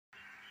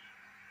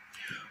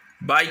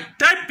By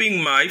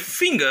tapping my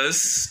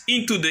fingers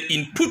into the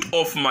input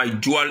of my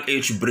dual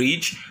edge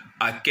bridge,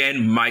 I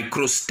can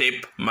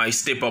micro-step my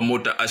stepper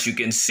motor, as you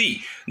can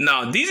see.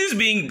 Now, this is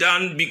being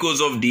done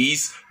because of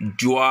this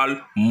dual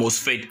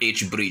MOSFET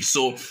edge bridge.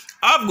 So,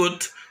 I've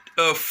got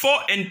 4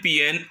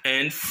 NPN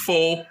and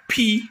 4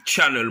 P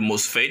channel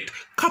MOSFET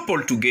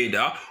coupled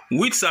together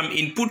with some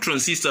input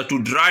transistor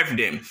to drive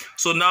them.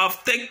 So now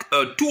I've taken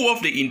 2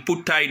 of the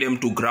input, tie them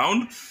to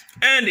ground,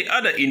 and the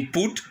other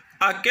input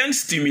I can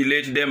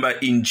stimulate them by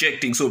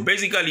injecting. So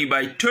basically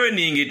by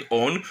turning it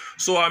on,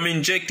 so I'm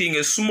injecting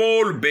a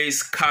small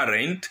base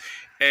current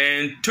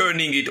and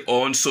turning it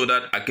on so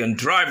that I can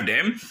drive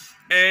them.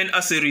 And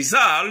as a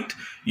result,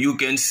 you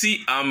can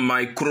see I'm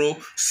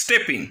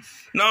micro-stepping.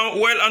 Now,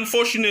 well,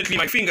 unfortunately,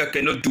 my finger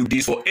cannot do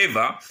this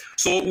forever.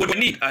 So what I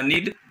need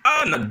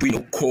an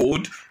Arduino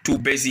code to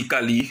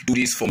basically do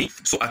this for me,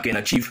 so I can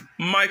achieve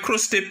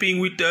micro-stepping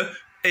with the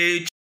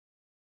edge